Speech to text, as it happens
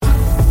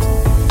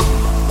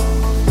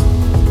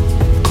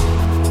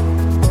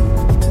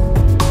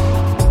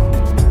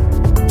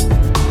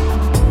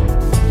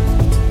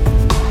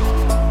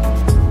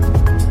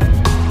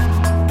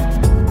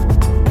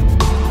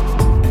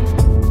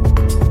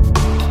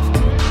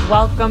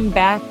Welcome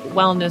back,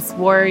 Wellness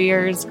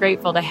Warriors.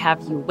 Grateful to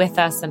have you with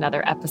us.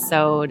 Another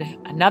episode,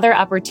 another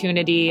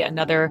opportunity,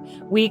 another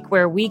week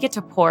where we get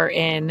to pour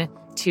in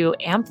to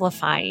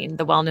amplifying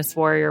the wellness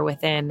warrior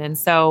within. And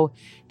so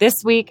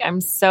this week,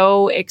 I'm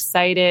so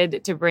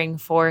excited to bring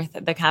forth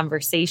the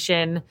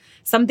conversation,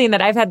 something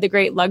that I've had the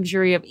great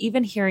luxury of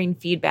even hearing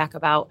feedback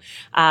about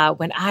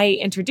when I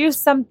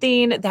introduced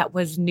something that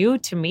was new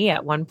to me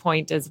at one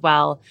point as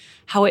well,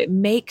 how it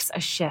makes a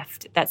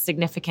shift that's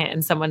significant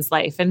in someone's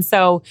life. And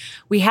so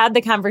we had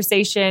the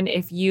conversation.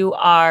 If you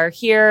are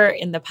here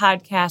in the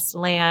podcast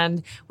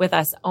land with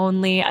us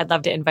only, I'd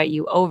love to invite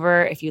you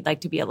over if you'd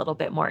like to be a little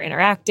bit more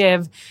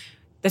interactive.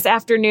 This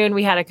afternoon,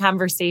 we had a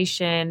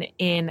conversation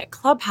in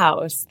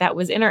Clubhouse that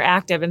was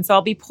interactive. And so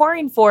I'll be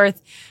pouring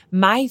forth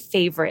my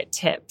favorite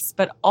tips,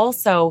 but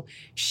also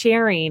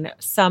sharing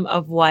some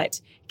of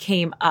what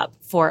came up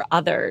for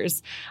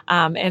others.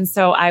 And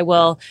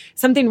so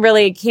something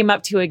really came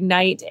up to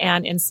ignite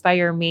and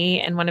inspire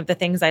me. And one of the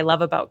things I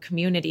love about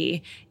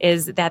community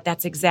is that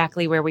that's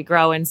exactly where we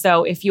grow. And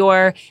so if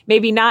you're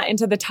maybe not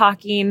into the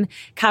talking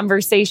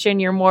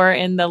conversation, you're more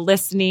in the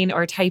listening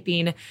or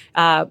typing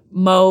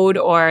mode,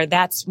 or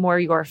that's more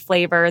your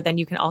flavor, then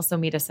you can also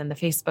meet us in the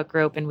Facebook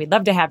group. And we'd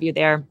love to have you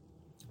there,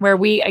 where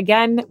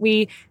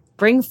we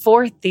bring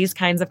forth these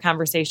kinds of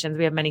conversations.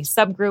 We have many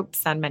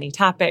subgroups on many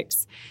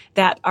topics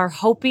that are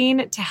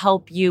hoping to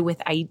help you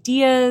with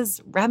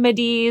ideas,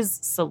 remedies,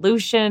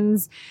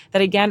 solutions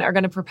that, again, are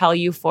going to propel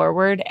you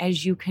forward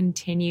as you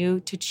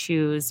continue to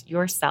choose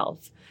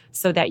yourself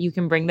so that you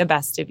can bring the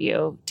best of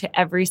you to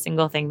every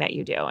single thing that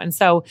you do. And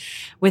so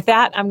with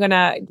that, I'm going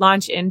to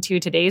launch into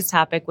today's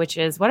topic, which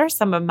is what are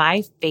some of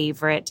my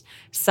favorite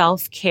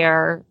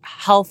self-care,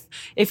 health,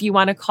 if you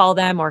want to call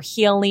them, or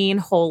healing,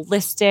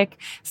 holistic.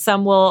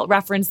 Some will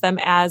reference them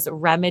as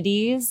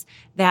remedies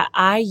that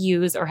I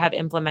use or have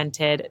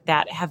implemented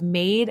that have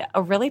made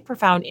a really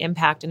profound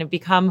impact and have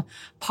become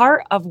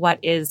part of what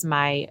is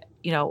my,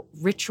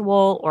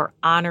 ritual or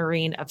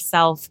honoring of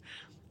self.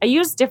 I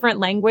use different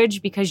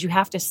language because you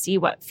have to see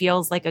what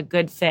feels like a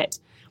good fit.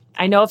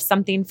 I know if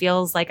something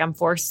feels like I'm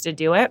forced to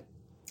do it,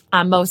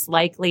 I'm most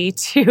likely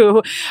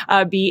to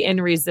be in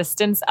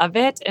resistance of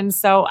it. And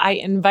so I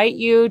invite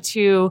you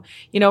to,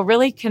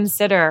 really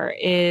consider,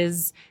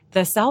 is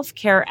the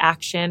self-care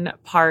action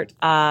part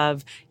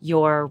of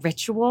your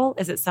ritual?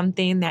 Is it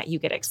something that you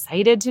get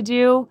excited to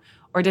do?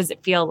 Or does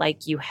it feel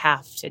like you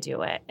have to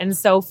do it? And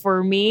so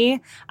for me,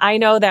 I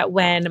know that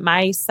when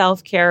my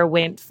self-care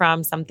went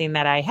from something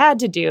that I had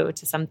to do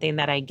to something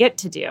that I get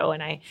to do,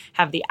 and I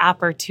have the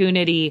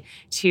opportunity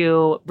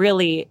to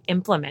really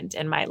implement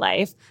in my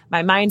life,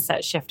 my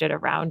mindset shifted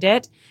around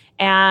it.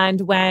 And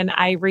when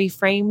I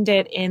reframed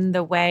it in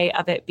the way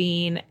of it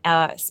being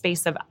a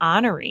space of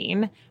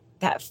honoring,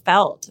 that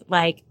felt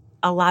like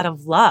a lot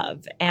of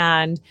love,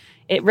 and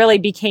it really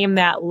became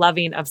that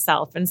loving of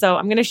self. And so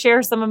I'm going to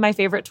share some of my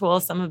favorite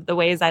tools, some of the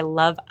ways I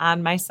love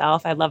on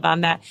myself. I love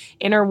on that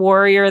inner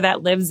warrior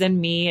that lives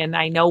in me. And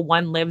I know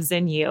one lives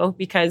in you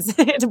because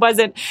it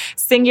wasn't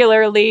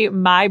singularly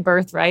my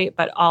birthright,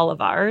 but all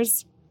of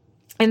ours.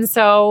 And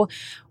so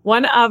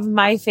one of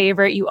my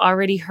favorite, you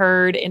already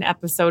heard in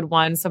episode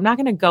 1, so I'm not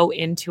going to go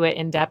into it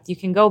in depth. You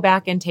can go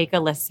back and take a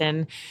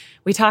listen.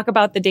 We talk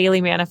about the daily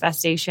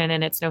manifestation,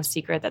 and it's no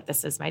secret that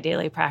this is my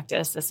daily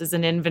practice. This is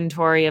an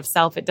inventory of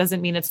self. It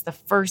doesn't mean it's the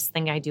first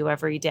thing I do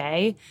every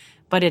day,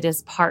 but it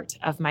is part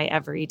of my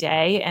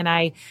everyday. And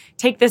I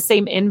take this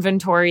same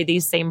inventory,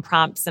 these same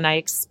prompts, and I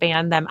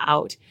expand them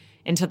out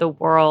into the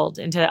world,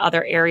 into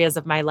other areas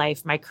of my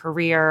life, my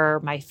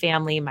career, my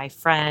family, my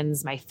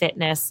friends, my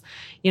fitness.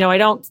 I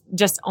don't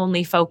just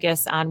only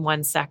focus on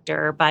one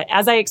sector, but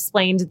as I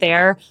explained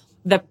there,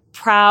 the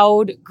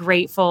proud,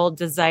 grateful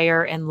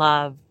desire and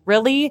love,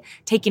 really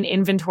taking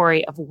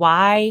inventory of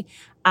why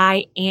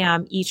I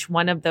am each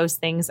one of those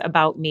things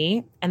about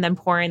me and then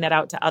pouring that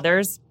out to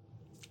others.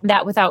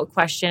 That without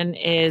question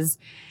is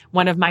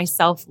one of my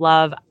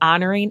self-love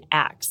honoring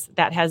acts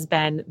that has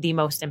been the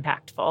most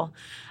impactful.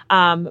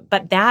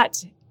 But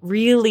that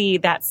really,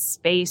 that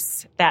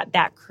space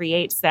that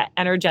creates, that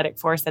energetic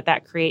force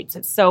that creates,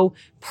 it's so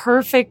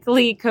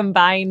perfectly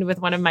combined with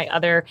one of my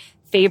other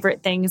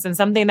favorite things, and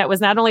something that was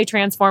not only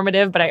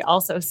transformative, but I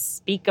also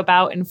speak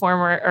about in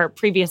former or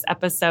previous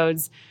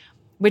episodes,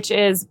 which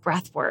is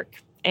breath work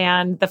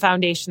and the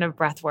foundation of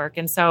breath work.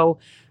 And so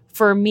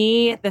for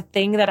me, the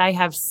thing that I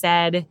have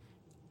said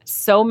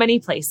so many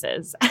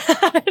places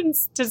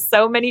to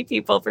so many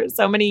people for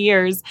so many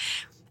years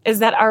is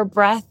that our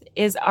breath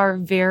is our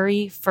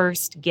very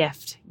first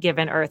gift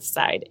given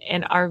Earthside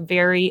and our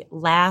very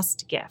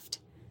last gift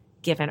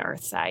given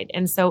Earthside.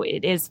 And so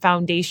it is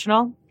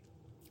foundational.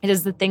 It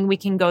is the thing we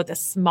can go the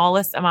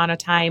smallest amount of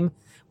time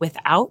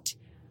without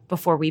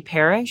before we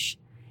perish.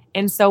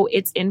 And so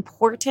its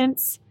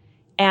importance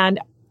and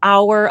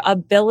our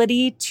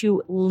ability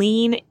to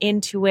lean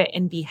into it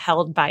and be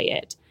held by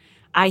it,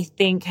 I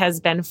think, has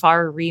been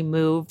far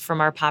removed from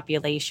our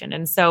population.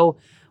 And so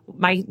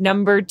My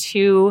number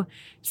 2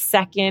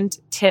 second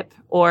tip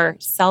or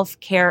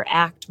self-care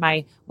act,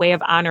 my way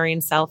of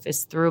honoring self,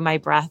 is through my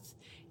breath.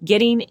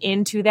 Getting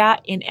into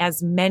that in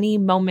as many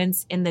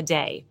moments in the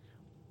day.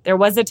 There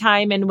was a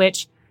time in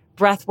which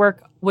breath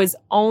work was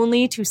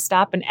only to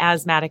stop an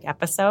asthmatic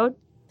episode.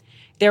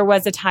 There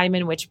was a time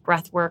in which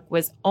breath work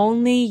was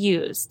only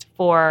used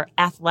for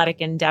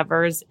athletic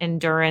endeavors,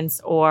 endurance,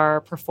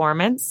 or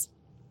performance.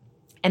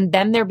 And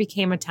then there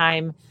became a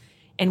time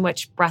in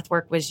which breath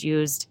work was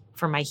used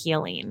for my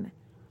healing.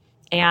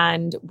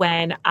 And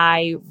when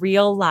I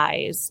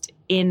realized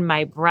in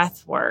my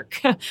breath work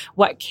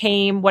what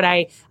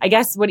I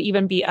guess would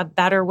even be a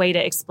better way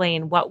to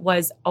explain what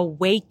was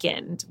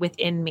awakened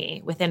within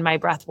me, within my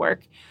breath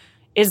work,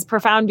 is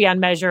profound beyond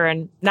measure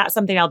and not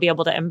something I'll be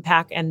able to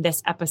unpack in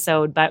this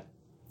episode. But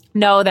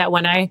know that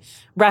when I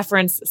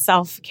reference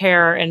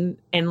self-care and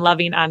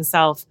loving on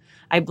self,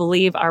 I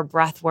believe our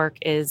breath work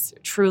is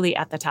truly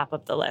at the top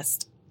of the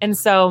list. And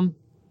so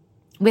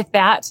with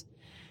that,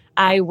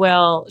 I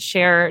will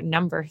share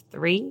number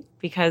 3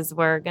 because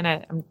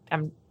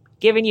I'm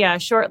giving you a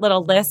short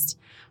little list,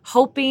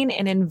 hoping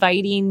and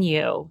inviting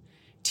you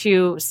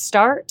to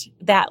start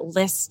that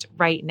list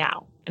right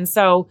now. And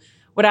so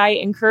what I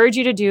encourage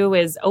you to do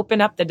is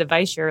open up the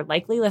device you're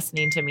likely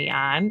listening to me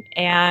on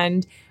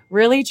and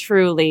really,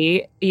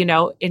 truly,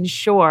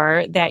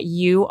 ensure that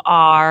you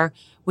are,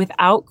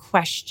 without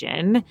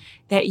question,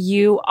 that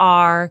you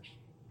are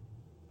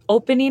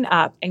opening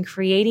up and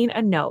creating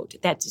a note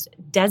that's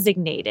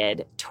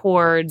designated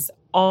towards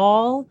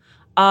all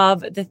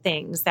of the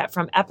things that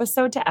from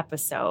episode to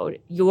episode,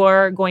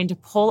 you're going to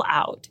pull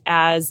out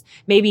as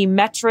maybe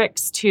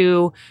metrics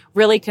to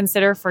really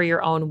consider for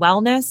your own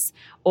wellness,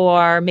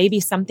 or maybe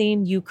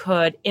something you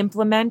could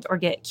implement or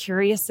get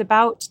curious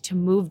about to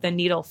move the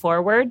needle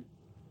forward.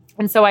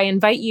 And so I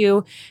invite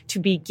you to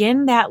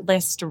begin that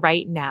list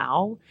right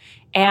now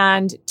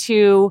and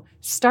to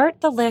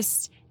start the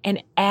list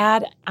and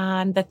add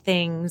on the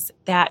things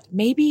that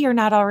maybe you're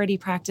not already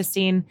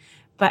practicing,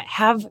 but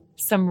have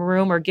some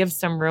room or give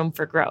some room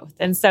for growth.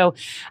 And so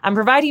I'm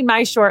providing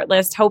my short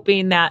list,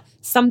 hoping that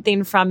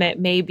something from it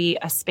may be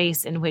a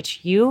space in which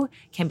you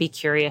can be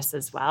curious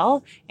as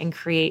well and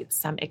create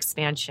some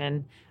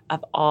expansion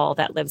of all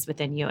that lives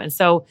within you. And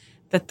so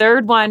the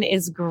third one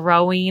is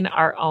growing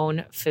our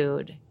own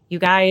food. You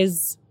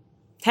guys,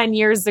 10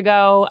 years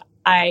ago,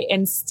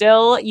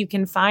 you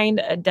can find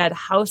a dead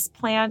house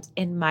plant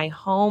in my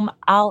home.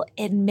 I'll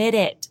admit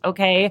it,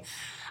 okay?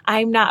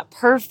 I'm not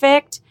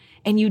perfect,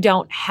 and you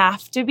don't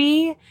have to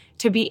be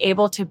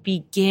able to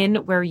begin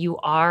where you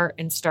are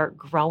and start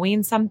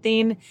growing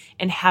something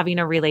and having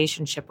a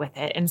relationship with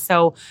it. And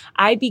so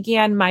I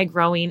began my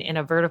growing in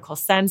a vertical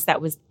sense.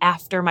 That was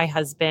after my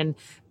husband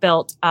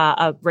built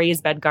a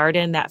raised bed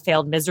garden that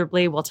failed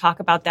miserably. We'll talk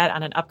about that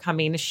on an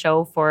upcoming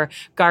show for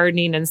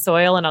gardening and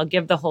soil, and I'll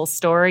give the whole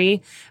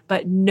story.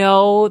 But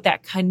know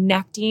that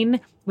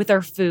connecting with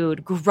our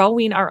food,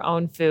 growing our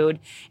own food,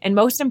 and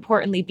most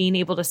importantly, being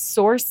able to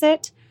source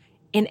it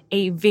in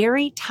a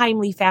very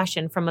timely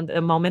fashion from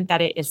the moment that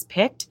it is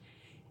picked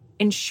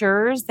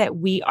ensures that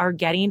we are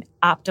getting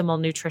optimal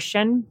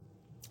nutrition.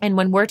 And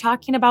when we're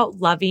talking about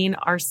loving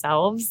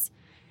ourselves,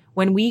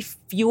 when we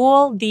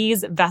fuel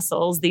these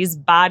vessels, these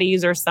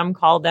bodies, or some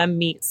call them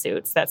meat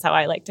suits, that's how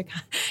I like to,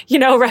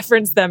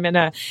 reference them in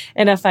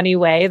a funny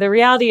way. The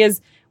reality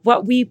is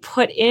what we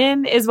put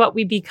in is what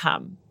we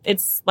become.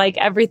 It's like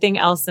everything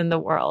else in the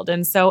world.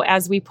 And so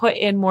as we put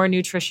in more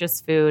nutritious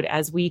food,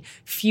 as we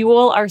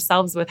fuel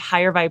ourselves with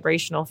higher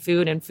vibrational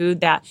food and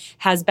food that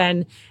has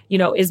been,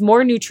 is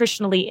more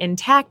nutritionally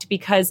intact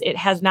because it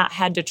has not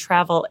had to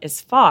travel as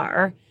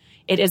far,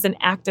 it is an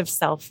act of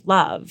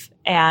self-love.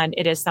 And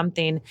it is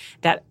something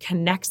that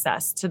connects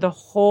us to the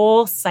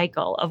whole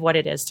cycle of what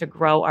it is to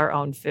grow our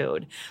own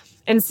food.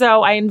 And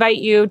so I invite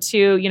you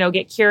to,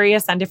 get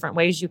curious on different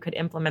ways you could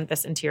implement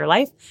this into your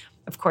life.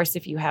 Of course,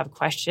 if you have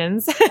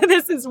questions,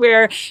 this is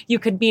where you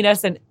could meet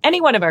us in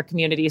any one of our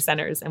community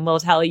centers, and we'll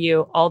tell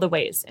you all the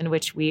ways in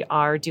which we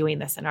are doing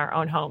this in our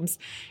own homes.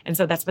 And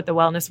so that's what the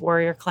Wellness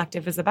Warrior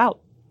Collective is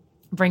about,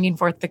 bringing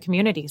forth the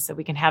community so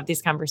we can have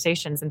these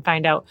conversations and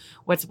find out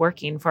what's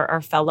working for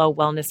our fellow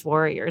wellness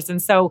warriors.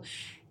 And so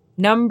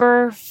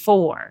number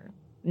four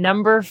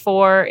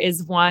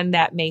is one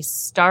that may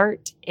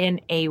start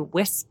in a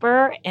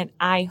whisper, and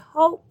I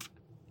hope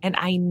and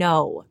I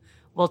know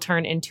will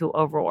turn into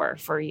a roar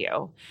for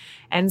you.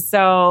 And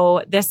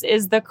so this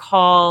is the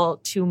call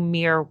to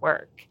mirror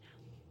work.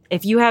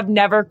 If you have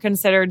never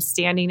considered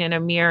standing in a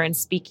mirror and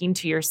speaking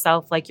to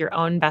yourself like your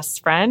own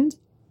best friend,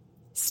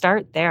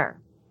 start there.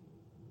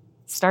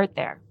 Start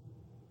there.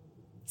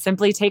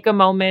 Simply take a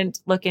moment,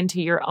 look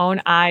into your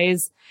own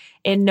eyes,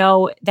 and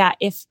know that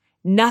if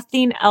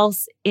nothing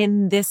else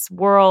in this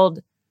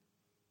world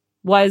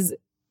was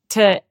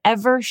to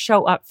ever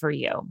show up for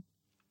you,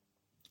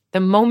 the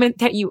moment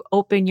that you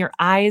open your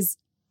eyes,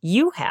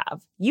 you've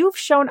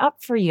shown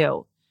up for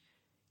you.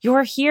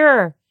 You're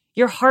here.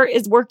 Your heart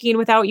is working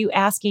without you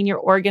asking. Your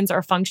organs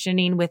are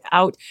functioning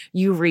without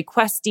you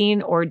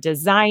requesting or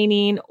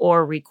designing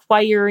or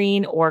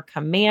requiring or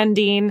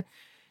commanding.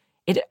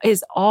 It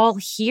is all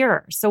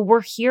here. So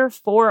we're here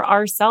for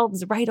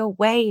ourselves right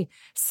away,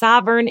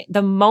 sovereign,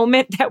 the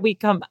moment that we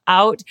come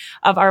out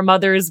of our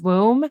mother's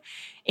womb,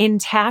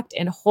 intact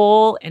and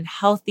whole and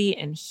healthy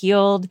and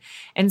healed.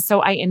 And so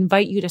I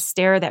invite you to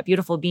stare that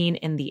beautiful being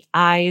in the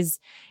eyes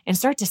and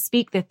start to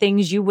speak the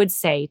things you would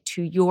say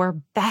to your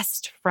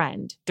best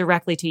friend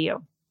directly to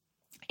you.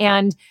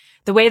 And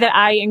the way that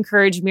I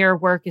encourage mirror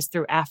work is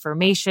through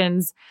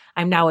affirmations.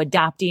 I'm now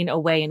adopting a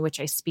way in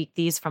which I speak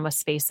these from a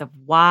space of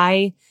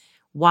why.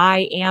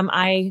 Why am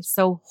I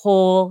so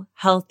whole,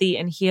 healthy,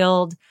 and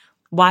healed?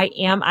 Why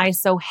am I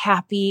so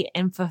happy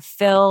and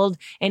fulfilled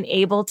and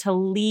able to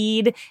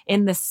lead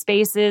in the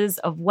spaces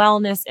of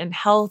wellness and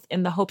health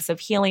in the hopes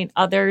of healing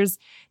others?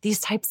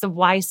 These types of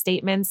why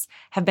statements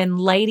have been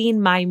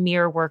lighting my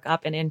mirror work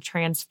up and in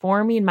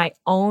transforming my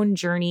own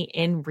journey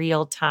in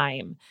real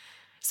time.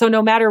 So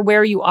no matter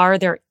where you are,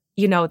 there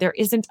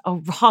isn't a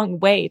wrong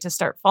way to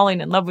start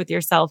falling in love with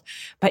yourself,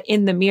 but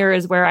in the mirror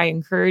is where I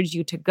encourage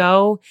you to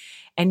go.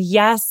 And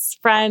yes,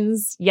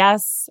 friends,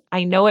 yes,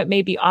 I know it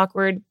may be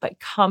awkward, but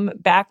come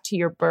back to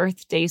your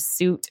birthday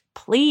suit,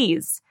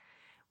 please.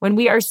 When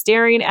we are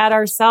staring at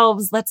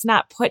ourselves, let's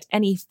not put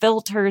any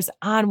filters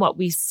on what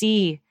we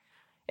see.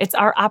 It's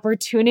our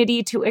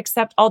opportunity to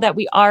accept all that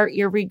we are,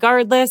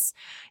 irregardless.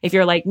 If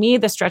you're like me,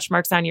 the stretch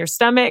marks on your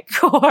stomach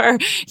or,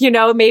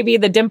 maybe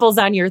the dimples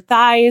on your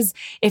thighs.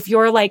 If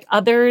you're like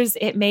others,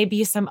 it may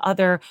be some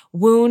other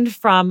wound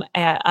from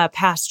a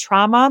past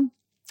trauma,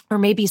 or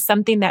maybe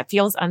something that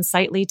feels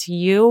unsightly to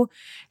you.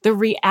 The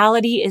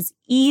reality is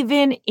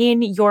even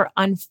in your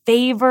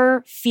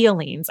unfavored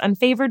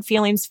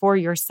feelings for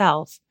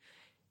yourself,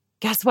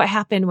 guess what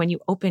happened when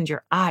you opened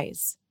your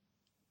eyes?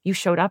 You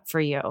showed up for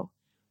you.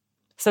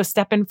 So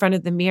step in front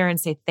of the mirror and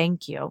say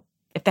thank you,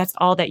 if that's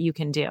all that you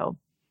can do.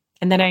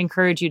 And then I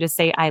encourage you to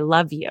say, I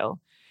love you.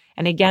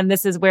 And again,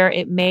 this is where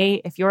it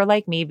may, if you're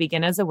like me,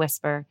 begin as a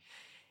whisper.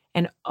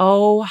 And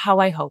oh, how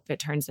I hope it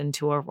turns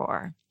into a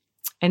roar.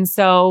 And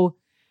so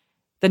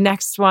the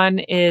next one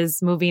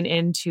is moving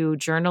into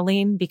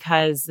journaling,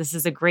 because this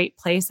is a great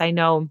place. I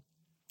know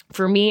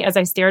for me, as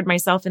I stared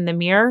myself in the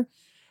mirror,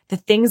 the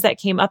things that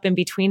came up in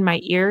between my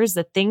ears,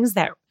 the things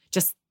that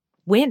just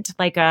went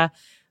like a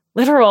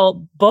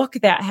literal book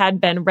that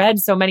had been read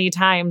so many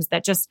times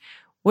that just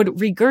would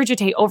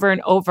regurgitate over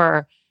and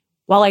over.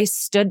 While I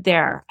stood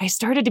there, I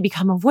started to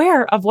become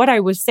aware of what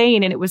I was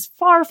saying, and it was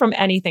far from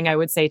anything I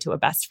would say to a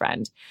best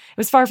friend. It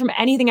was far from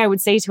anything I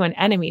would say to an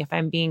enemy, if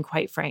I'm being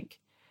quite frank.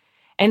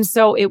 And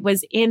so it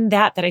was in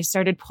that I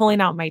started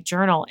pulling out my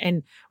journal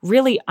and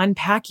really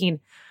unpacking,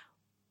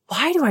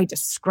 why do I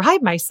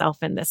describe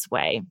myself in this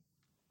way?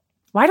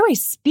 Why do I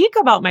speak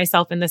about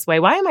myself in this way?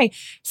 Why am I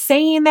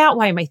saying that?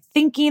 Why am I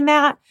thinking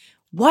that?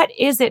 What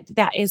is it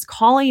that is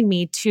calling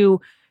me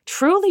to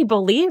truly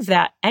believe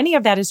that any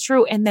of that is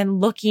true? And then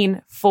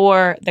looking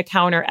for the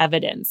counter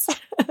evidence,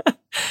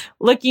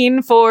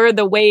 looking for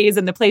the ways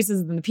and the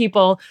places and the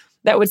people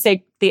that would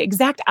say the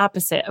exact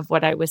opposite of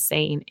what I was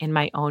saying in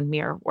my own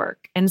mirror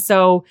work. And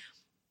so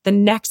the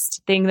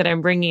next thing that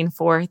I'm bringing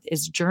forth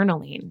is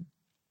journaling.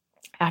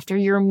 After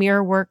your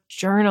mirror work,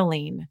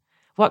 journaling.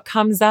 What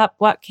comes up,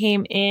 what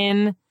came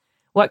in,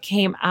 what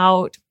came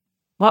out,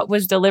 what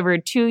was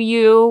delivered to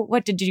you,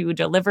 what did you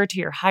deliver to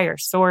your higher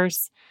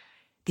source?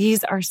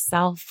 These are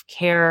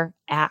self-care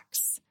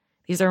acts.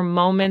 These are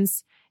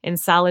moments in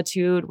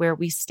solitude where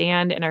we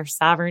stand in our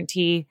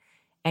sovereignty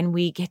and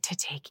we get to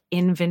take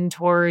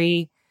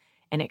inventory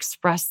and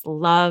express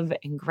love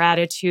and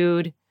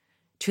gratitude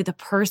to the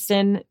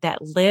person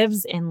that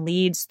lives and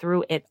leads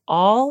through it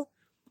all,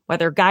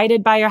 whether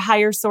guided by a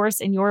higher source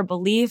in your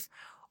belief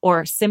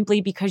or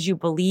simply because you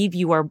believe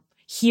you are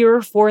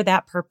here for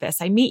that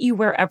purpose. I meet you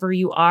wherever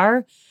you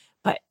are,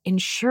 but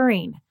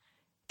ensuring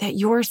that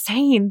you're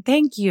saying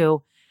thank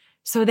you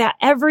so that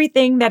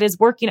everything that is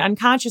working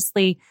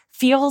unconsciously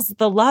feels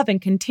the love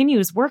and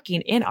continues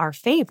working in our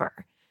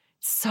favor.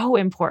 So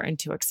important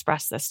to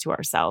express this to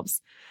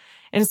ourselves.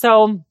 And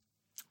so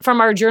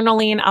from our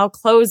journaling, I'll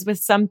close with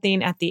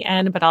something at the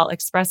end, but I'll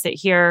express it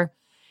here.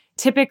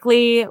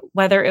 Typically,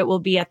 whether it will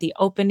be at the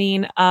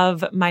opening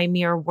of my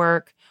mirror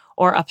work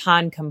or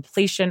upon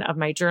completion of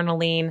my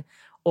journaling,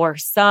 or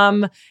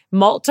some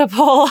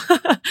multiple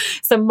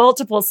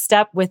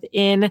step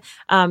within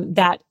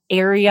that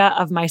area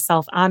of my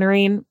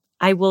self-honoring,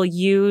 I will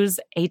use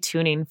a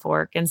tuning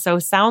fork. And so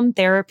sound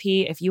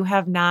therapy, if you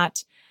have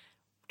not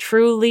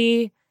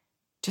truly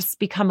just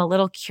become a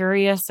little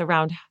curious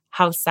around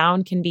how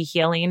sound can be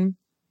healing.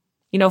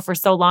 For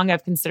so long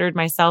I've considered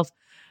myself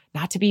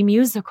not to be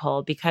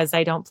musical because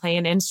I don't play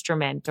an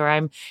instrument, or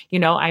I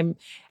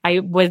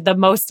was the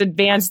most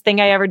advanced thing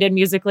I ever did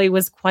musically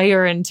was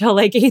choir until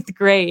like 8th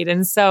grade.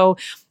 And so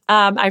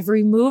I've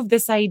removed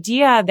this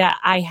idea that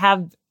I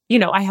have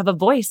a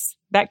voice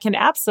that can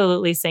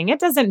absolutely sing. It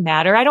doesn't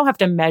matter. I don't have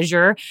to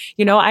measure.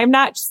 I'm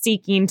not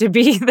seeking to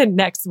be the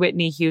next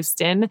Whitney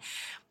Houston.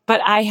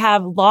 But I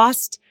have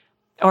lost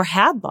or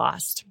had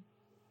lost.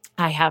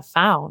 I have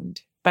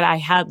found, but I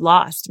had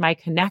lost my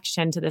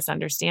connection to this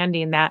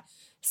understanding that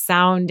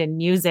sound and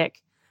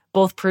music,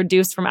 both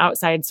produced from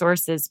outside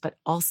sources, but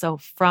also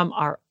from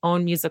our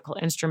own musical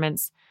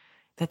instruments,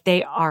 that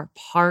they are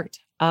part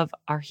of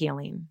our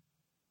healing.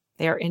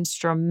 They are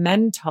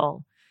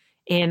instrumental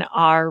in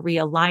our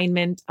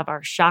realignment of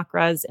our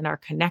chakras and our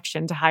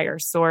connection to higher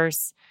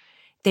source.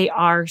 They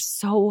are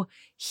so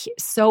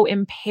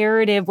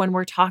imperative when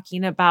we're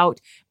talking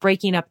about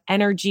breaking up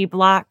energy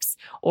blocks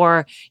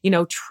or,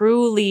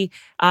 truly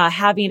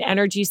having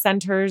energy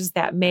centers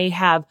that may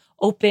have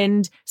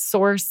opened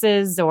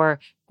sources or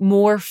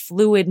more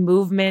fluid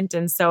movement.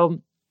 And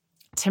so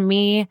to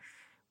me,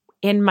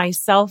 in my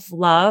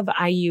self-love,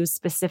 I use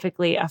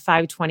specifically a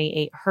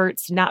 528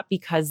 hertz, not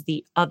because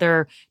the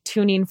other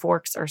tuning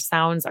forks or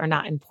sounds are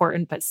not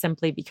important, but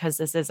simply because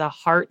this is a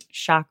heart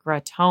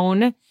chakra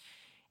tone.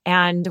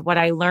 And what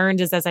I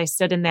learned is as I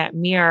stood in that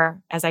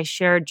mirror, as I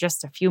shared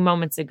just a few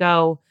moments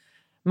ago,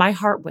 my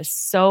heart was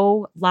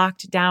so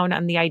locked down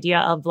on the idea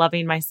of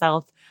loving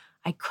myself,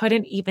 I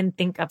couldn't even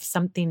think of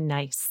something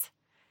nice.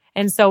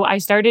 And so I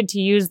started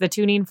to use the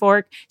tuning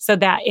fork so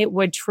that it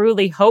would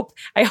truly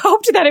I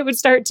hoped that it would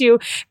start to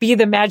be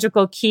the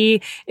magical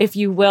key, if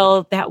you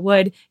will, that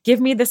would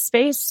give me the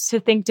space to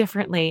think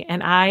differently.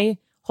 And I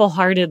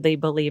wholeheartedly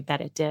believe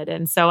that it did.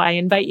 And so I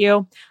invite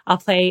you, I'll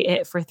play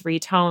it for 3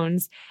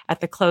 tones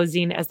at the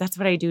closing, as that's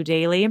what I do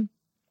daily.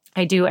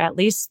 I do at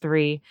least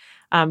 3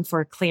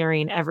 for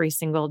clearing every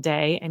single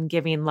day and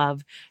giving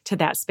love to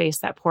that space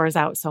that pours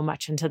out so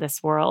much into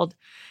this world.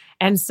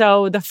 And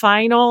so the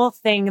final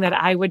thing that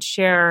I would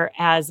share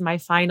as my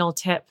final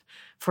tip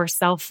for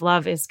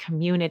self-love is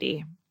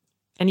community.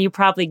 And you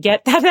probably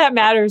get that that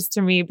matters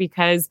to me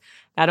because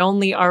not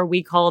only are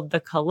we called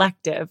the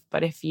collective,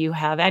 but if you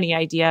have any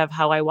idea of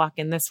how I walk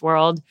in this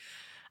world,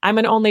 I'm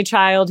an only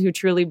child who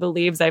truly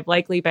believes I've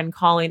likely been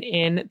calling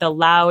in the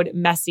loud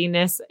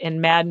messiness and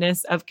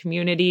madness of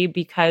community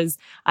because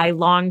I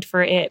longed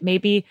for it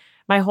maybe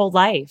my whole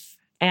life.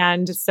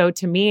 And so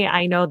to me,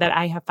 I know that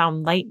I have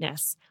found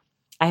lightness.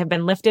 I have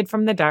been lifted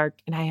from the dark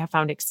and I have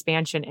found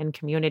expansion in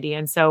community.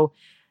 And so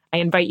I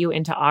invite you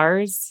into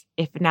ours.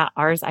 If not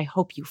ours, I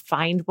hope you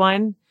find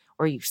one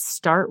or you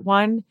start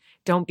one.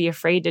 Don't be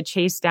afraid to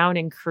chase down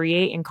and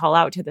create and call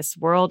out to this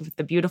world with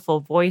the beautiful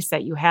voice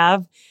that you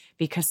have,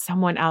 because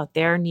someone out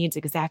there needs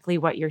exactly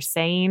what you're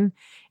saying,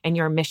 and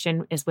your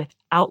mission is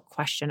without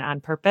question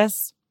on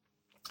purpose.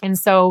 And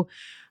so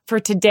for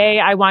today,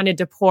 I wanted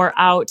to pour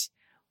out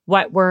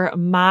what were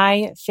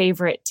my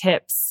favorite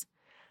tips.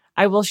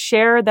 I will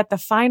share that the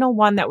final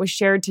one that was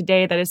shared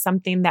today, that is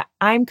something that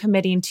I'm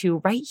committing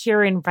to right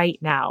here and right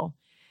now,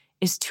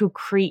 is to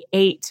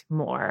create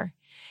more.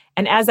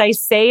 And as I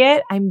say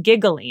it, I'm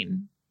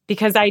giggling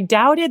because I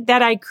doubted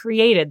that I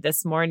created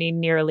this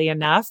morning nearly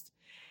enough.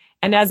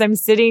 And as I'm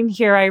sitting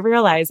here, I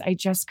realize I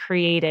just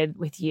created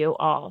with you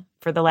all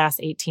for the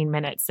last 18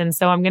 minutes. And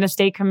so I'm going to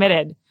stay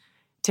committed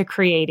to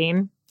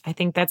creating. I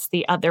think that's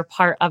the other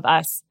part of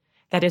us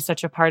that is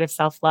such a part of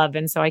self-love.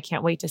 And so I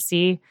can't wait to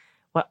see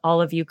what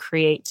all of you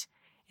create.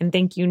 And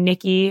thank you,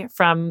 Nikki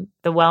from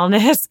the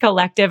Wellness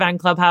Collective on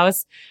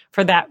Clubhouse,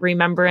 for that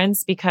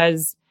remembrance,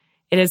 because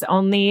it is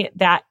only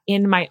that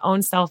in my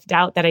own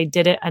self-doubt that I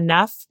did it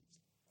enough,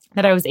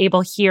 that I was able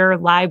here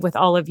live with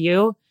all of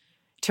you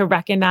to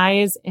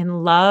recognize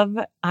and love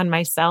on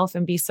myself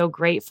and be so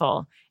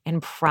grateful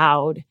and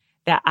proud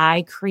that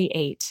I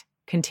create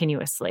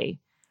continuously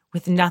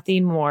with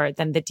nothing more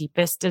than the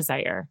deepest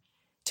desire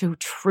to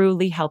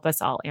truly help us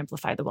all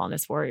amplify the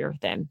wellness warrior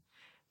within.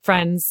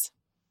 Friends,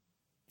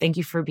 thank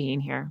you for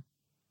being here.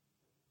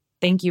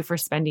 Thank you for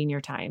spending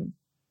your time.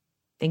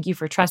 Thank you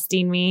for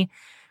trusting me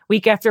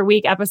week after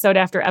week, episode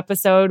after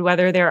episode,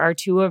 whether there are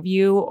 2 of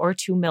you or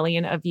 2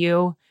 million of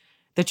you.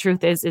 The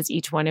truth is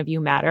each one of you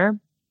matter.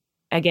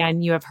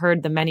 Again, you have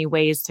heard the many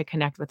ways to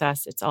connect with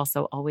us. It's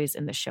also always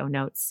in the show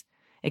notes.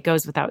 It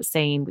goes without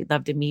saying, we'd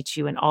love to meet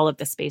you in all of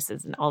the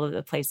spaces and all of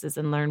the places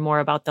and learn more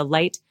about the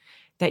light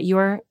that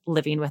you're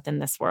living within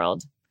this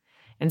world.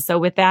 And so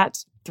with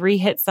that, 3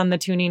 hits on the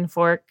tuning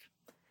fork,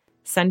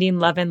 sending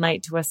love and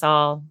light to us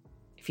all.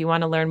 If you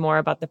want to learn more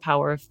about the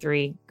power of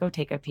 3, go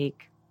take a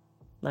peek.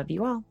 Love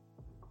you all.